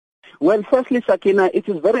Well, firstly, Sakina, it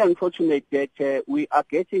is very unfortunate that we are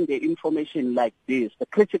getting the information like this, the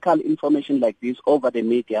critical information like this over the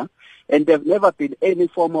media, and there's never been any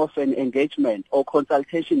form of an engagement or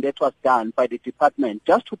consultation that was done by the department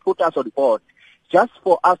just to put us on board, just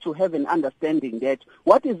for us to have an understanding that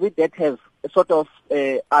what is it that has sort of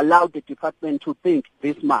allowed the department to think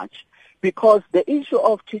this much. Because the issue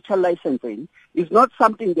of teacher licensing is not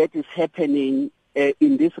something that is happening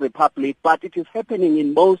in this republic, but it is happening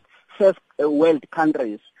in most first world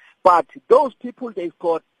countries. But those people, they've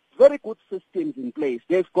got very good systems in place.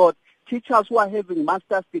 They've got teachers who are having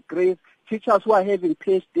master's degrees, teachers who are having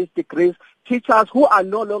PhD degrees, teachers who are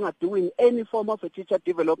no longer doing any form of a teacher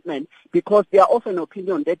development because they are of an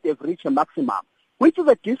opinion that they've reached a maximum, which is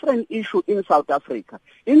a different issue in South Africa.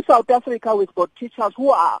 In South Africa, we've got teachers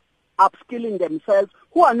who are upskilling themselves,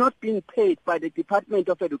 who are not being paid by the Department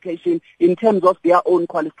of Education in terms of their own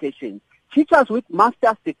qualifications. Teachers with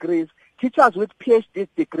master's degrees, teachers with PhD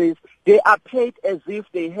degrees, they are paid as if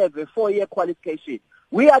they have a 4-year qualification.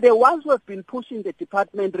 We are the ones who have been pushing the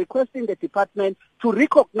department, requesting the department to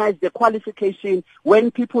recognize the qualification when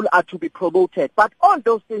people are to be promoted. But all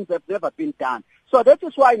those things have never been done. So that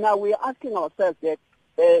is why now we are asking ourselves that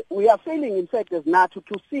we are failing, in fact, as Natu,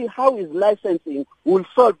 to see how is licensing will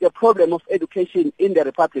solve the problem of education in the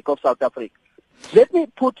Republic of South Africa. Let me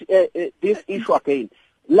put this issue again.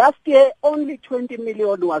 Last year, only 20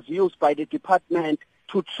 million was used by the department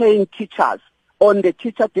to train teachers on the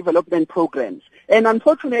teacher development programs. And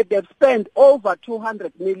unfortunately, they've spent over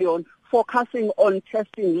 200 million focusing on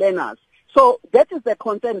testing learners. So that is the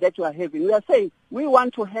concern that we are having. We are saying we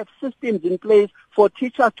want to have systems in place for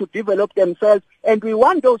teachers to develop themselves, and we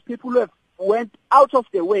want those people who have went out of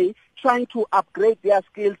the way trying to upgrade their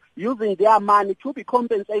skills, using their money to be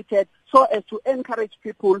compensated so as to encourage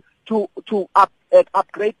people to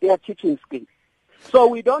upgrade their teaching skills. So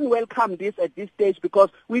we don't welcome this at this stage because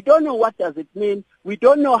we don't know what does it mean. We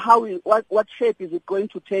don't know what shape is it going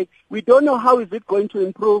to take. We don't know how is it going to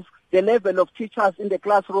improve the level of teachers in the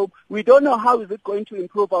classroom. We don't know how is it going to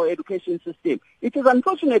improve our education system. It is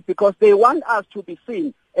unfortunate because they want us to be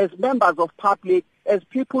seen as members of public, as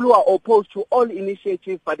people who are opposed to all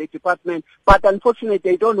initiatives by the department, but unfortunately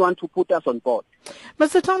they don't want to put us on board.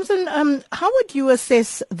 Mr. Thompson, how would you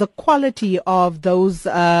assess the quality of those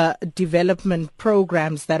development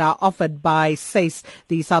programs that are offered by SACE,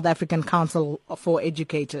 the South African Council for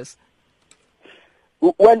Educators?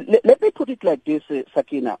 Well, let me put it like this,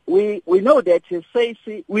 Sakina. We know that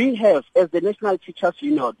SACE, we have, as the National Teachers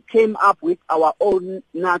Union, came up with our own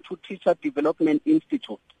Natu Teacher Development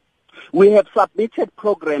Institute. We have submitted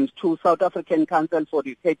programs to South African Council for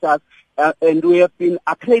Educators, and we have been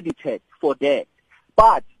accredited for that.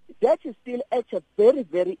 But that is still at a very,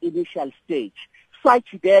 very initial stage,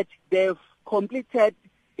 such that they've completed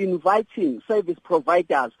inviting service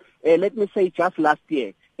providers, let me say just last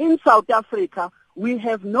year. In South Africa, we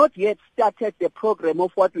have not yet started the program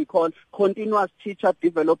of what we call continuous teacher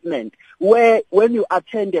development, where when you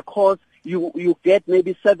attend a course, you get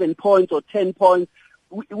maybe 7 points or 10 points.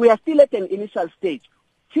 We are still at an initial stage.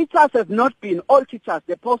 Teachers have not been, all teachers,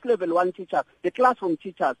 the post-level 1 teachers, the classroom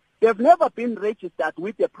teachers, they have never been registered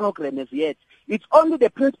with the program as yet. It's only the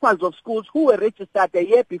principals of schools who were registered the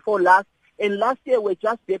year before last, and last year were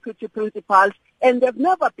just deputy principals, and they've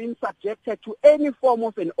never been subjected to any form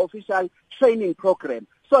of an official training program.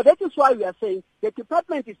 So that is why we are saying the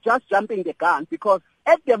department is just jumping the gun, because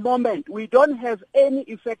at the moment we don't have any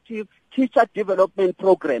effective teacher development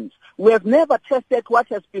programs. We have never tested what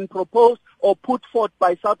has been proposed or put forth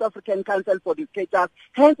by South African Council for Educators.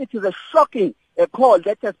 Hence, it is a shocking call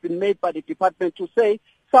that has been made by the department to say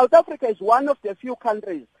South Africa is one of the few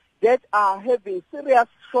countries that are having serious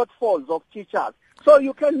shortfalls of teachers. So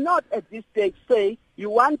you cannot at this stage say you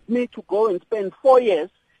want me to go and spend 4 years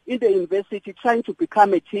in the university trying to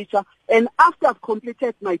become a teacher, and after I've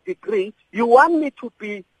completed my degree, you want me to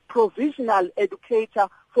be provisional educator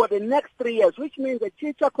for the next 3 years, which means the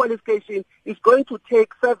teacher qualification is going to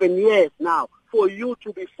take 7 years now for you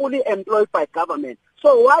to be fully employed by government.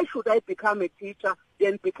 So why should I become a teacher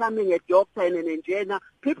than becoming a doctor and an engineer?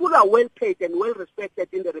 People are well paid and well respected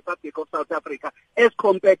in the Republic of South Africa as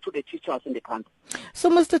compared to the teachers in the country. So,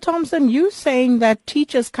 Mr. Thompson, you saying that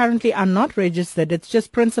teachers currently are not registered, it's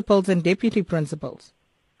just principals and deputy principals?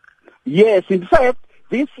 Yes, in fact,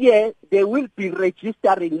 this year they will be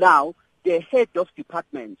registering now the head of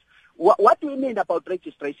departments. What do we mean about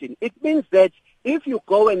registration? It means that if you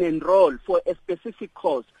go and enroll for a specific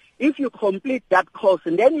course, if you complete that course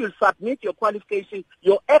and then you submit your qualification,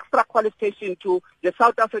 your extra qualification to the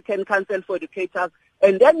South African Council for Educators,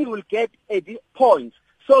 and then you will get points.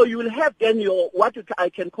 So you will have then your, I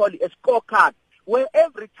can call it a scorecard, where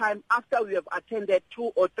every time after we have attended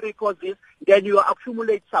 2 or 3 courses, then you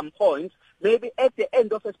accumulate some points. Maybe at the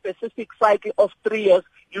end of a specific cycle of 3 years,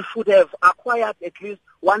 you should have acquired at least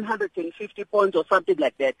 150 points or something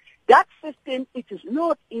like that. That system, it is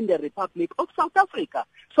not in the Republic of South Africa.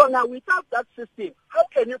 So now without that system, how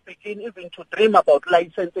can you begin even to dream about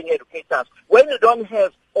licensing educators when you don't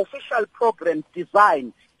have official programs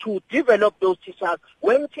designed to develop those teachers,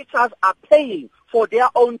 when teachers are paying for their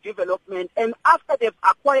own development, and after they've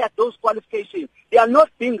acquired those qualifications, they are not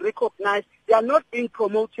being recognized, they are not being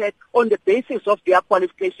promoted on the basis of their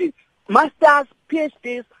qualifications. Masters,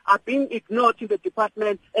 PhDs are being ignored in the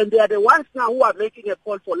department, and they are the ones now who are making a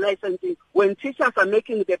call for licensing when teachers are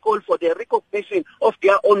making the call for the recognition of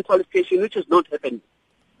their own qualification, which is not happening.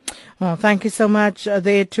 Well, thank you so much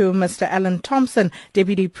there to Mr. Alan Thompson,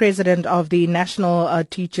 Deputy President of the National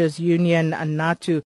Teachers Union, Natu.